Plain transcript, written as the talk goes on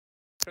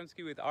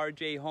Trunsky with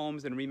RJ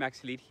Homes and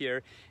Remax Elite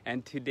here,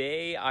 and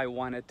today I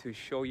wanted to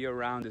show you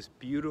around this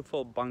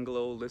beautiful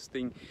bungalow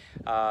listing.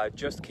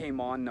 Just came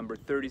on, number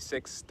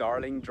 36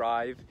 Starling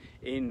Drive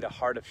in the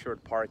heart of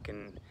Sherwood Park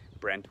in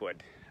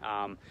Brentwood.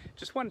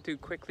 Just wanted to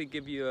quickly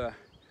give you a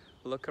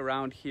look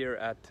around here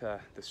at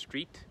the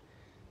street.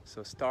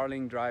 So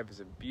Starling Drive is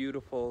a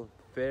beautiful,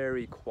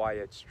 very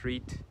quiet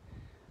street.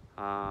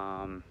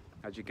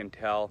 As you can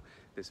tell,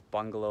 this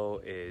bungalow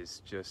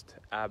is just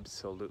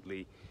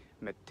absolutely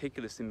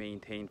meticulously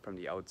maintained from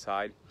the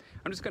outside.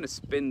 I'm just going to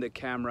spin the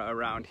camera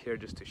around here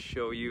just to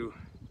show you.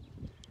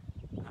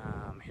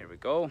 Here we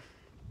go.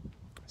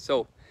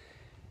 So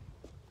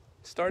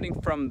starting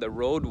from the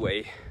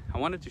roadway, I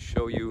wanted to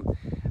show you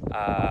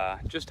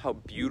just how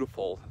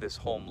beautiful this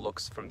home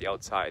looks from the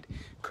outside.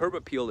 Curb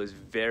appeal is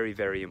very,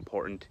 very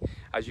important.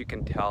 As you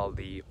can tell,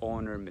 the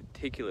owner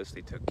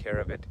meticulously took care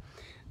of it.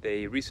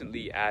 They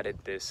recently added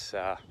this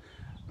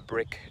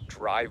brick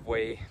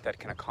driveway that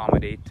can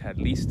accommodate at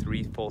least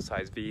 3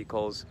 full-size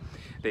vehicles.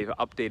 They've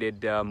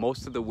updated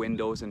most of the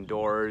windows and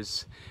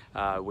doors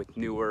with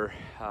newer,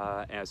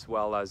 as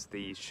well as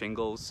the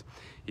shingles.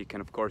 You can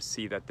of course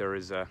see that there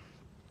is a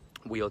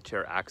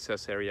wheelchair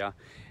access area,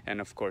 and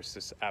of course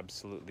this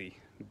absolutely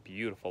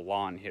beautiful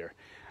lawn here.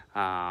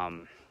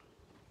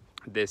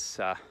 This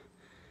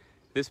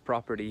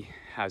property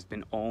has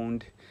been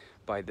owned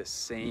by the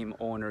same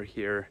owner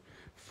here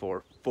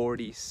for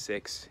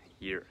 46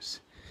 years.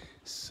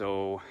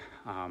 So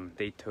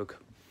they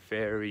took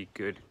very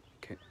good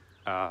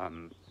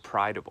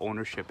pride of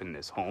ownership in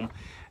this home,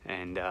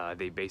 and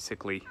they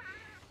basically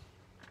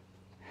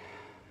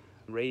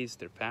raised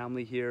their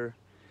family here.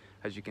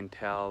 As you can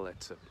tell,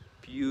 it's a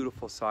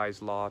beautiful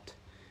size lot.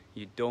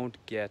 You don't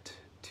get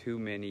too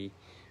many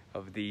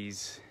of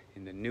these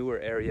in the newer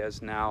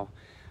areas now,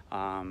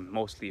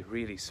 mostly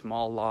really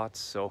small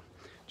lots. So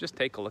just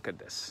take a look at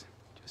this.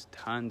 Just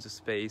tons of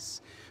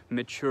space,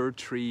 mature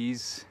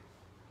trees.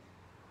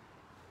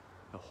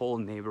 The whole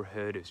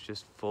neighborhood is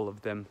just full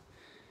of them.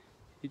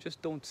 You just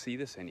don't see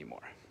this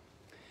anymore.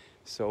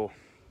 So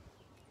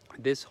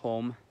this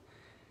home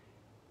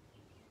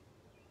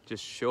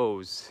just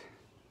shows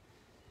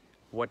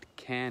what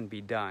can be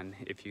done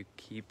if you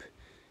keep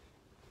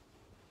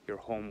your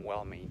home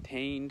well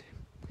maintained,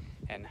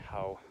 and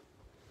how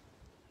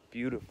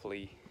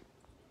beautifully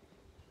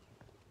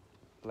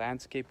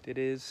landscaped it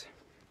is.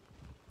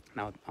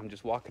 Now I'm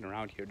just walking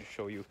around here to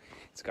show you.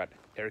 It's got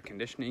air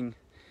conditioning,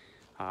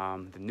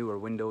 the newer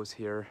windows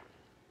here,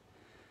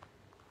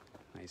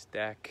 nice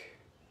deck,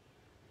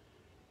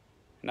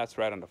 and that's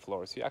right on the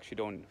floor. So you actually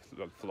don't,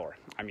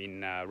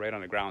 right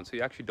on the ground. So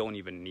you actually don't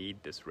even need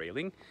this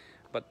railing,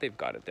 but they've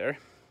got it there.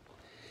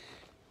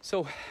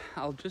 So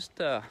I'll just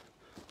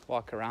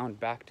walk around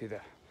back to the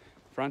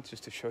front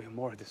just to show you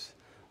more of this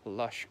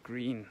lush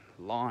green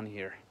lawn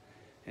here.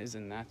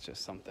 Isn't that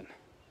just something?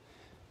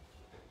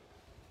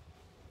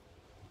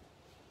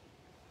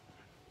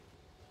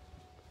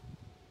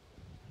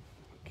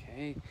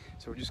 Okay,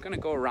 so we're just gonna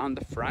go around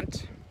the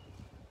front.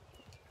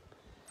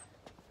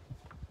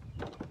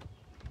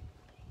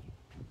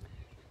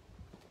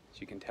 As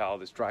you can tell,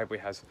 this driveway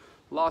has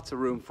lots of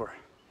room for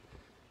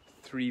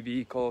 3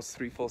 vehicles,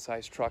 3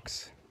 full-size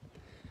trucks.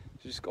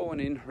 So just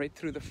going in right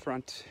through the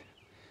front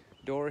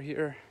door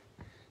here,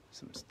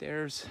 some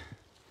stairs,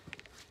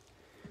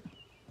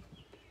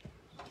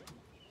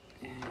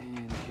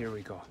 and here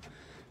we go.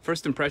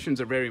 First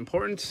impressions are very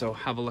important, so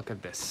have a look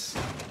at this.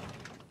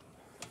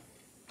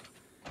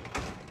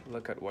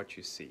 Look at what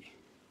you see.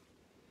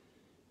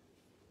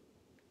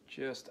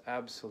 Just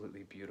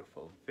absolutely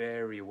beautiful,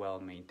 very well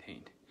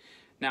maintained.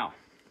 Now,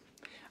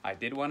 I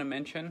did want to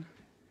mention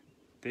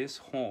this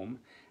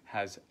home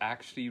has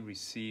actually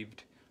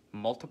received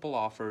multiple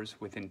offers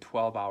within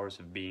 12 hours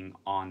of being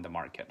on the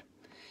market.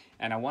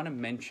 And I want to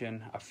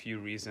mention a few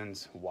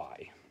reasons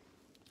why.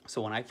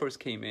 So when I first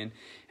came in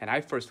and I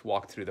first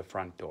walked through the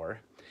front door,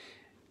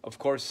 of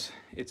course,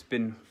 it's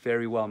been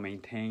very well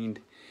maintained,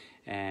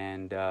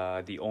 and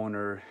the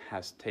owner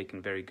has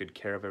taken very good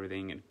care of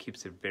everything and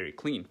keeps it very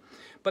clean.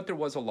 But there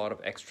was a lot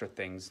of extra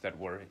things that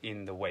were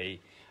in the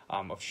way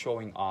of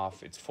showing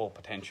off its full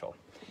potential.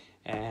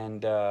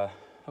 And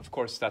of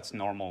course, that's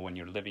normal when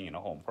you're living in a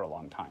home for a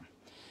long time.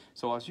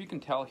 So as you can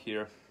tell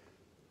here,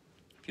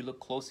 if you look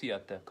closely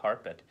at the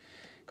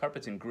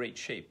carpet's in great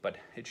shape, but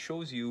it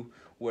shows you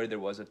where there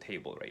was a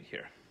table right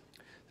here.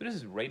 So this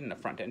is right in the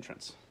front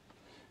entrance.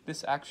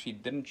 This actually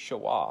didn't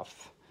show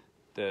off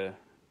the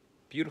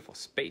beautiful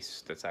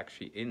space that's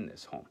actually in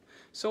this home.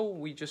 So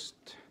we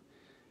just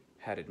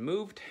had it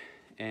moved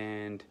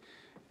and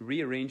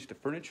rearranged the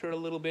furniture a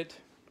little bit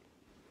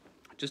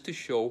just to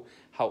show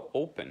how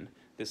open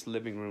this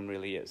living room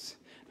really is.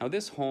 Now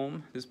this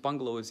home, this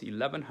bungalow, is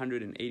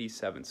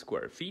 1,187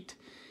 square feet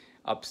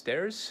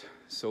upstairs,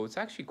 so it's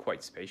actually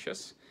quite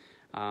spacious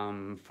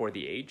for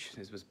the age.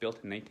 This was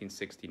built in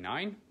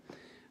 1969.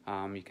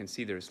 You can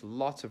see there's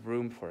lots of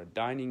room for a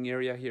dining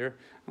area here.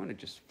 I'm going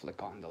to just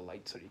flick on the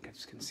light so you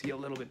guys can see a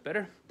little bit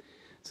better.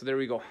 So there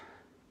we go.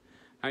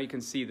 Now you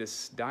can see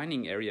this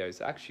dining area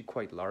is actually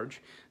quite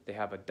large. They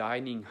have a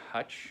dining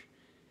hutch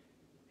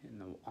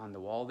on the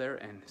wall there,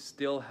 and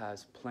still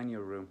has plenty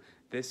of room.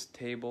 This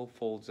table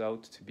folds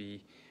out to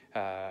be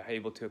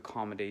able to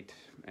accommodate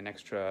an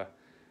extra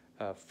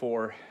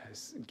 4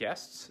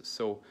 guests.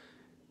 So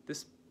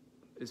this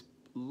is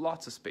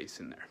lots of space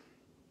in there.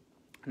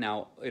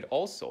 Now,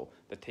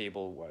 the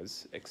table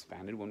was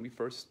expanded when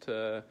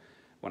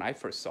I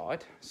first saw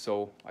it.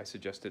 So I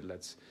suggested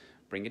let's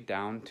bring it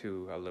down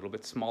to a little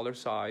bit smaller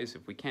size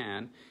if we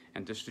can,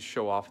 and just to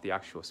show off the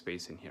actual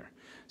space in here.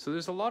 So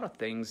there's a lot of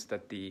things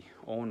that the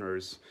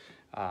owners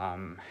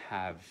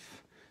have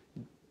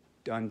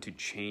done to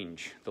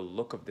change the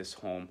look of this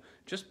home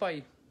just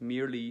by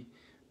merely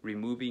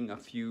removing a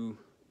few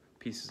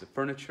pieces of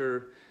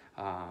furniture,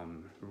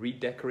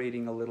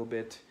 redecorating a little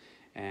bit,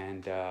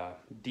 and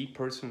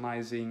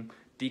depersonalizing,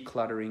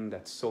 decluttering.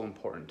 That's so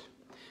important.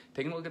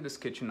 Taking a look at this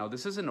kitchen now.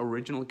 This is an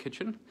original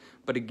kitchen,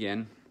 but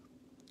again,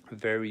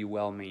 very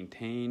well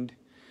maintained.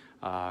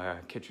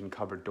 Kitchen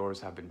cupboard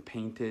doors have been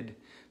painted,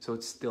 so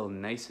it's still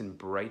nice and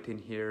bright in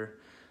here.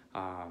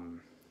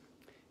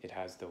 It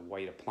has the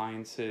white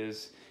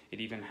appliances. It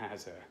even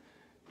has a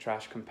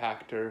trash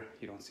compactor.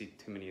 You don't see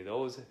too many of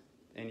those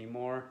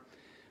anymore,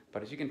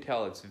 but as you can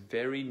tell, it's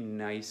very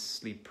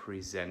nicely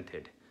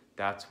presented.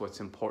 That's what's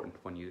important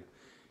when you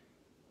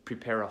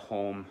prepare a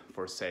home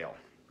for sale.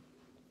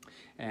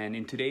 And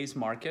in today's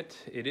market,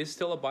 it is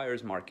still a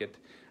buyer's market.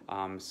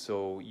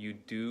 So you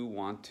do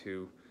want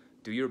to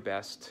do your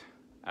best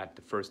at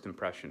the first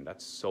impression.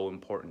 That's so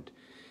important.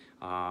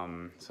 So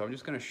I'm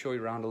just going to show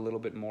you around a little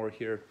bit more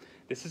here.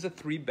 This is a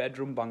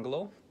 3-bedroom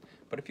bungalow,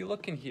 but if you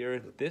look in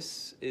here,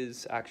 this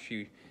is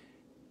actually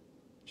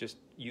just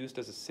used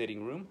as a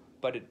sitting room,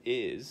 but it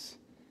is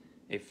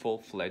a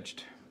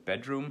full-fledged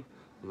bedroom,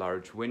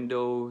 large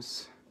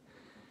windows,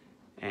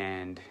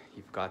 and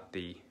you've got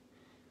the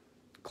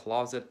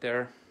closet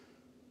there.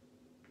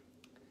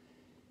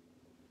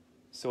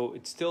 So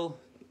it still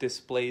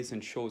displays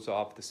and shows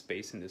off the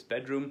space in this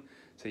bedroom.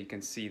 So you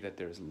can see that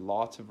there's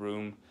lots of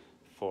room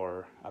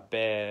for a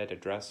bed, a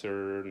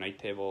dresser, night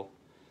table.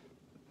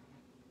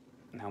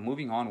 Now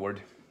moving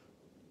onward,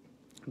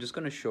 I'm just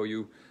going to show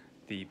you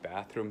the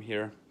bathroom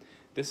here.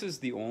 This is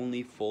the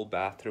only full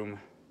bathroom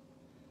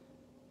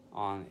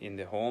in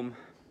the home.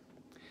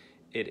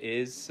 It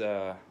is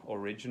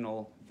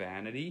original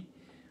vanity,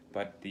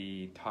 but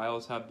the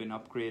tiles have been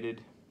upgraded.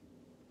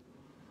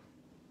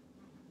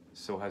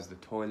 So has the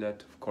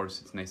toilet. Of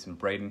course, it's nice and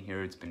bright in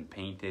here. It's been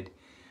painted.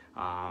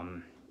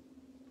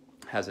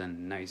 Has a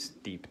nice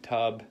deep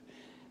tub.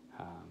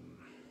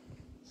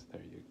 So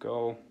there you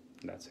go.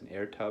 That's an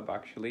air tub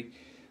actually.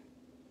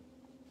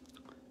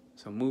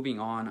 So moving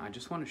on, I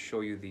just want to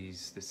show you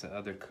this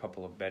other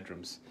couple of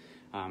bedrooms.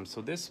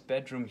 So this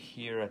bedroom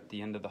here at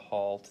the end of the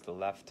hall to the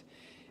left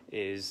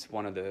is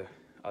one of the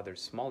other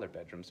smaller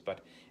bedrooms.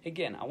 But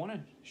again, I want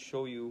to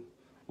show you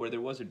where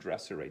there was a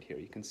dresser right here.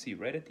 You can see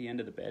right at the end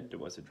of the bed there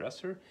was a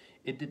dresser.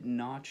 It did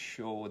not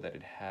show that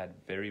it had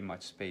very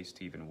much space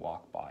to even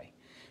walk by.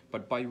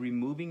 But by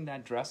removing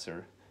that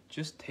dresser,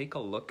 just take a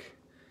look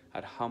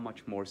at how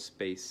much more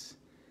space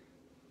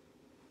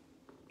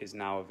is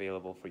now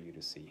available for you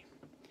to see.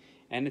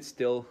 And it's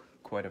still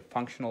quite a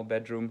functional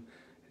bedroom.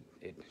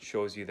 It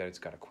shows you that it's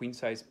got a queen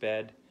size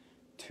bed,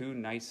 2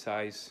 nice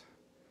size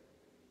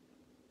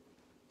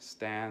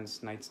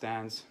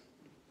nightstands.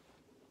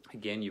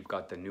 Again, you've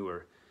got the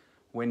newer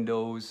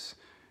windows,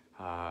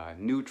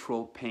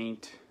 neutral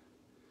paint.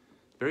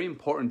 Very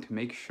important to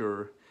make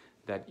sure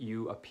that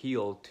you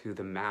appeal to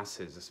the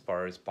masses as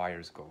far as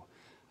buyers go.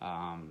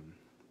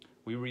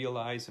 We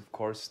realize, of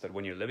course, that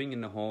when you're living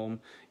in the home,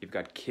 you've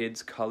got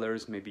kids'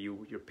 colors. Maybe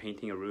you're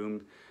painting a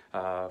room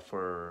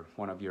for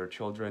one of your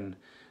children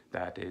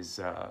that is,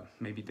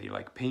 maybe they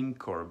like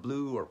pink or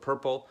blue or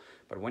purple.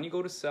 But when you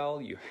go to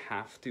sell, you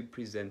have to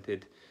present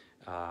it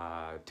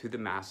to the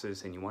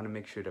masses, and you want to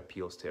make sure it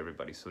appeals to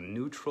everybody. So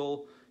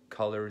neutral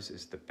colors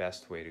is the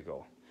best way to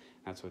go.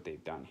 That's what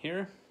they've done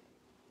here.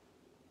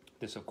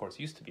 This, of course,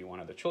 used to be one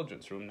of the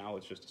children's room. Now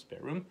it's just a spare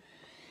room.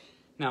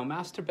 Now,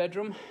 master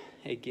bedroom,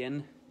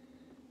 again,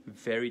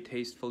 very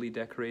tastefully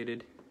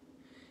decorated.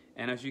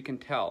 And as you can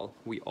tell,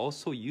 we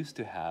also used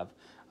to have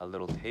a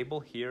little table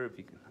here.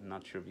 I'm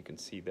not sure if you can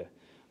see the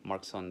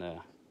marks on the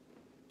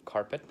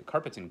carpet. The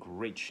carpet's in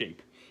great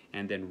shape.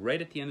 And then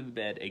right at the end of the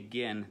bed,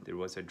 again, there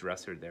was a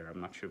dresser there.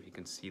 I'm not sure if you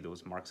can see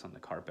those marks on the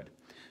carpet.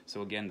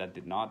 So again, that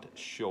did not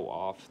show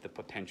off the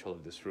potential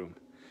of this room.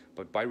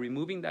 But by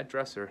removing that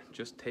dresser,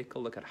 just take a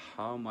look at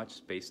how much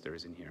space there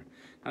is in here.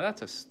 Now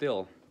that's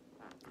still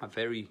a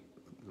very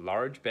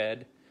large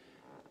bed,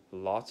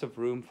 lots of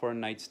room for a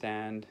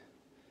nightstand,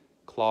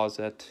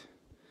 closet,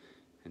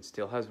 and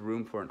still has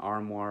room for an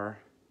armoire.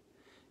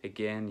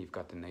 Again, you've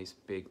got the nice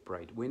big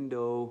bright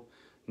window,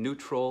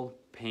 neutral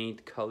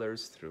paint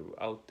colors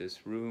throughout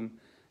this room,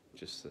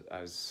 just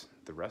as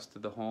the rest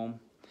of the home.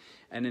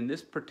 And in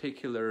this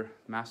particular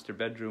master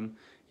bedroom,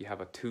 you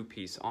have a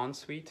 2-piece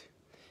ensuite.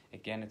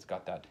 Again, it's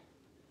got that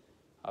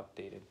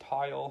updated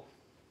tile.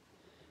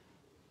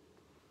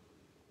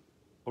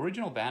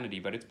 original vanity,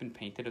 but it's been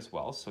painted as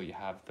well. So you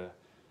have the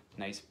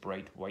nice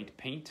bright white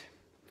paint.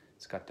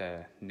 It's got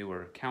the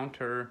newer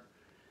counter,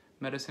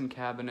 medicine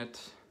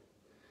cabinet,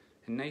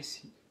 a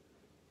nice,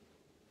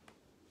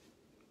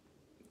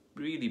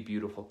 really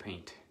beautiful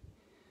paint.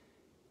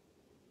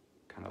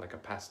 Kind of like a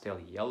pastel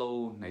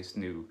yellow, nice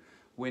new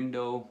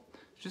window.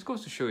 It just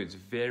goes to show you it's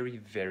very,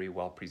 very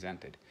well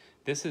presented.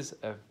 This is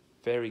a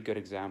very good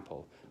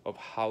example of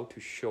how to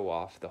show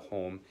off the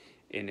home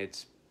in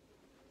its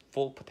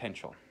full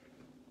potential.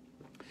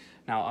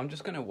 Now I'm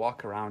just gonna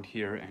walk around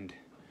here and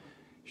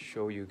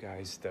show you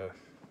guys the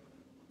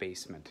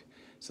basement.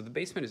 So the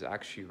basement is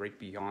actually right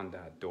beyond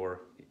that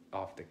door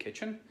off the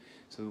kitchen.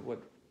 So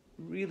what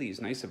really is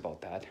nice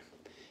about that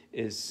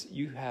is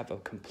you have a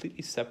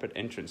completely separate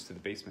entrance to the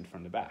basement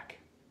from the back.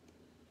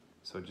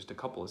 So just a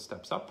couple of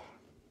steps up,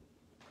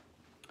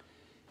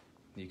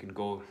 you can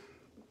go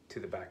to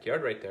the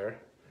backyard right there,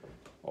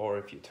 or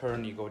if you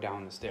turn, you go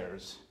down the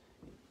stairs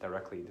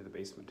directly into the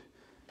basement.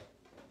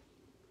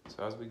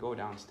 So as we go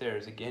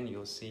downstairs, again,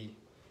 you'll see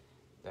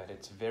that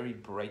it's very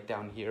bright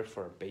down here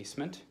for a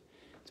basement.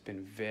 It's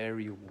been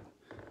very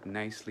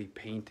nicely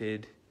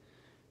painted,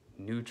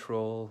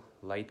 neutral,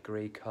 light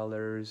gray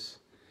colors.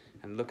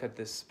 And look at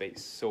this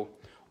space. So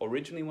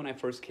originally when I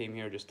first came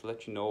here, just to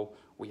let you know,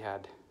 we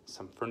had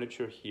some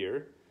furniture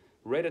here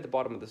right at the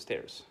bottom of the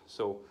stairs.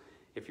 So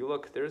if you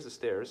look, there's the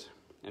stairs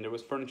and there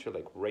was furniture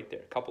like right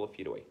there, a couple of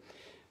feet away.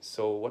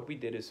 So what we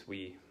did is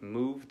we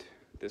moved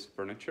this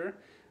furniture.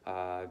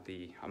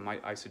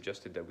 I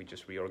suggested that we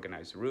just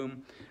reorganize the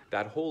room.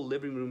 That whole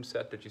living room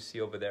set that you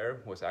see over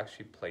there was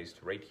actually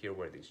placed right here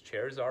where these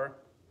chairs are.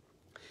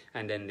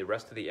 And then the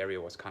rest of the area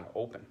was kind of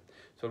open.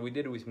 So what we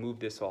did was move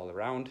this all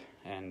around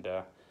and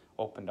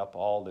opened up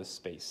all this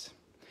space.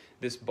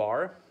 This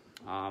bar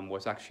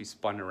was actually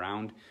spun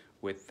around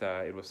with,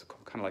 it was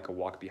kind of like a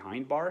walk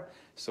behind bar.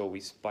 So we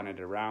spun it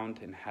around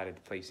and had it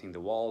facing the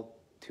wall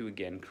to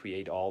again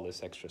create all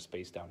this extra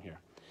space down here.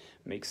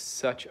 Makes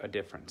such a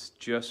difference,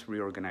 just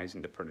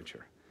reorganizing the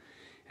furniture.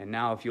 And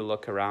now if you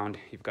look around,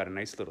 you've got a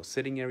nice little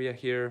sitting area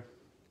here.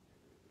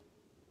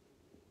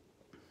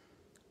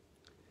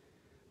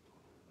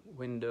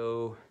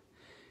 Window,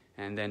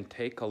 and then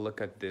take a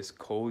look at this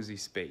cozy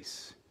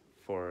space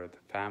for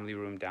the family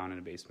room down in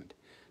the basement.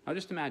 Now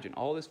just imagine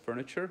all this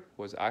furniture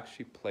was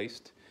actually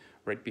placed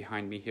right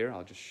behind me here.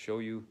 I'll just show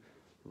you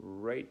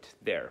right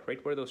there,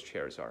 right where those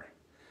chairs are.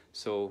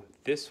 So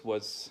this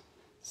was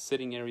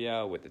sitting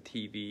area with the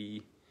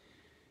TV,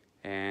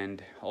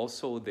 and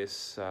also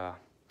this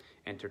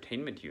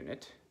entertainment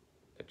unit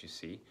that you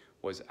see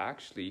was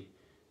actually,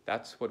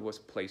 that's what was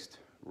placed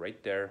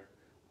right there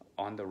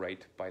on the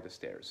right by the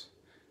stairs.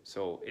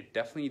 So it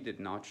definitely did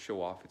not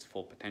show off its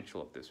full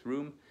potential of this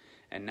room.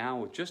 And now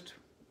with just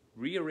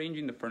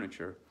rearranging the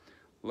furniture,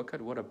 look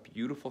at what a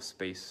beautiful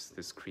space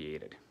this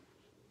created.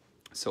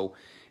 So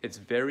it's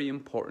very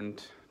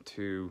important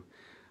to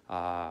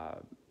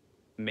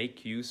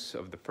make use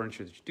of the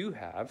furniture that you do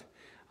have,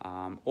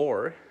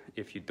 or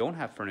if you don't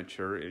have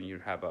furniture and you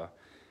have a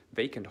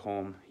vacant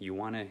home, you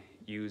want to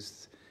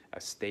use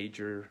a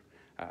stager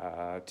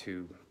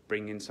to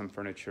bring in some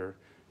furniture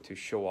to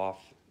show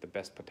off the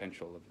best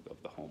potential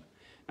of the home.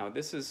 Now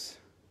this is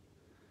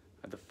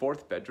the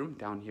fourth bedroom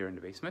down here in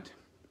the basement.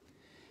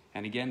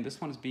 And again,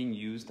 this one is being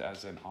used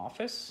as an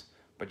office,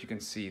 but you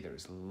can see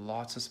there's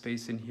lots of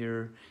space in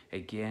here.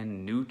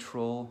 Again,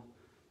 neutral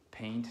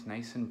paint,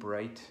 nice and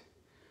bright.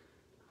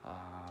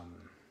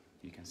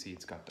 You can see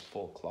it's got the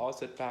full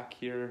closet back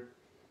here.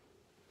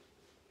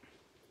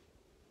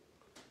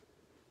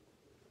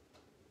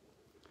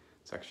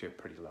 It's actually a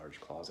pretty large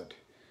closet.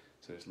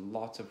 So there's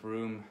lots of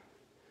room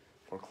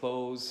for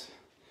clothes.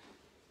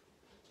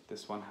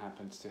 This one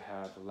happens to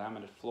have a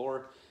laminate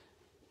floor,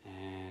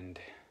 and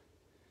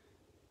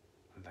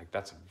like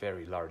that's a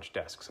very large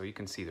desk. So you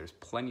can see there's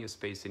plenty of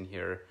space in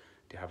here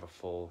to have a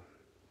full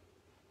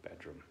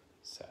bedroom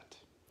set.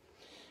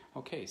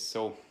 Okay,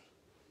 so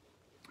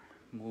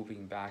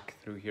moving back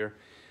through here,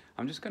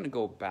 I'm just going to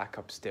go back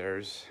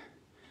upstairs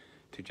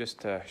to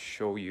just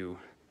show you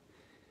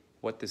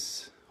what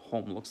this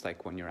home looks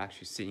like when you're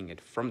actually seeing it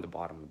from the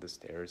bottom of the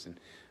stairs and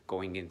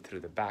going in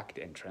through the back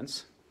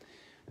entrance.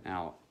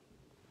 Now,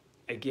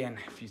 again,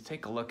 if you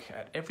take a look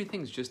at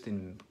everything's just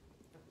in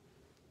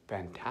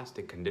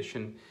fantastic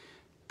condition,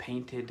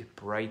 painted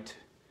bright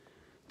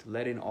to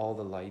let in all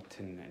the light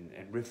and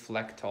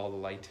reflect all the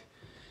light.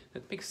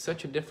 That makes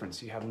such a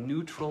difference. You have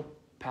neutral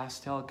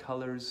pastel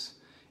colors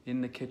in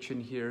the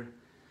kitchen here.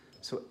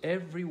 So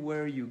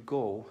everywhere you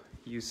go,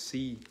 you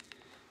see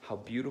how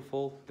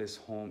beautiful this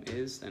home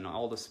is, and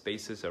all the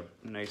spaces are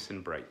nice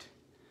and bright.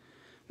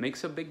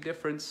 Makes a big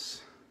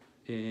difference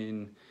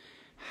in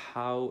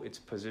how it's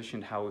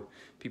positioned, how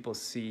people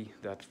see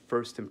that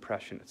first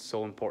impression. It's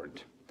so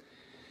important.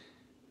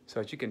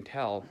 So as you can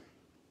tell,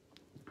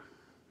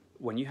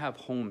 when you have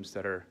homes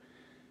that are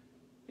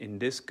in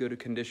this good a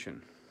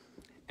condition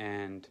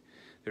and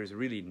there's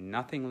really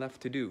nothing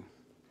left to do,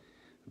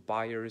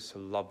 buyers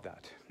love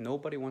that.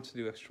 Nobody wants to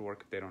do extra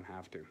work if they don't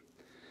have to.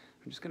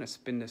 I'm just going to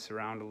spin this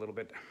around a little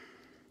bit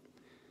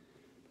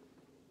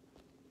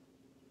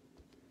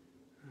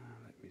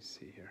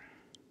see here.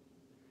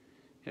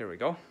 Here we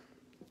go.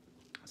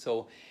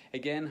 So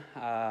again,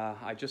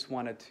 I just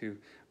wanted to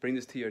bring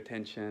this to your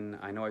attention.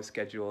 I know I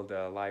scheduled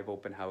a live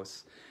open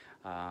house,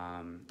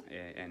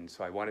 and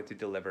so I wanted to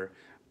deliver.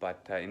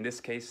 But in this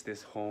case,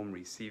 this home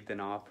received an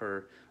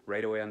offer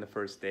right away on the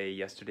first day.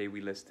 Yesterday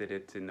we listed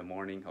it in the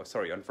morning. Oh,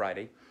 sorry, on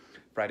Friday.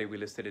 Friday we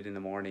listed it in the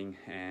morning,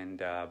 and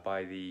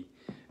by the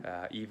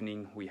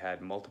evening we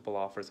had multiple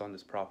offers on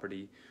this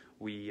property.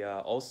 We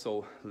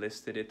also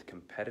listed it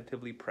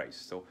competitively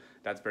priced, so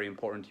that's very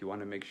important. You want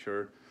to make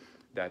sure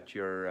that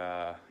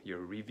you're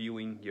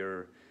reviewing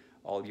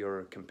all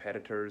your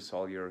competitors,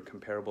 all your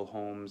comparable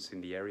homes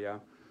in the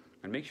area,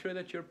 and make sure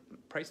that you're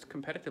priced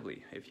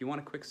competitively. If you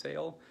want a quick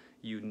sale,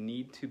 you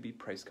need to be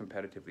priced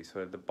competitively so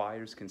that the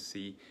buyers can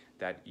see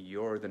that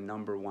you're the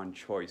number one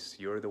choice.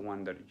 You're the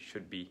one that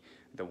should be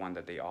the one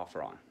that they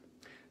offer on.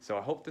 So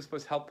I hope this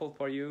was helpful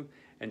for you.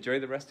 Enjoy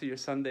the rest of your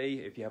Sunday.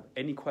 If you have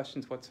any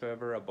questions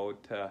whatsoever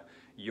about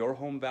your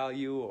home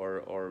value,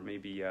 or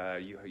maybe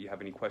you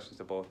have any questions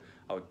about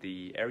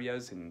the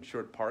areas in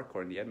Sherwood Park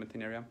or in the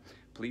Edmonton area,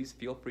 please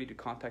feel free to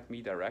contact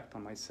me direct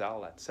on my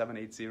cell at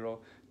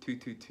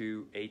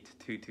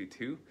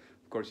 780-222-8222.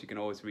 Of course, you can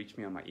always reach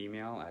me on my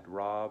email at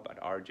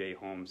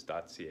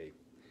rob@rjhomes.ca.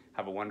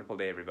 Have a wonderful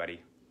day,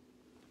 everybody.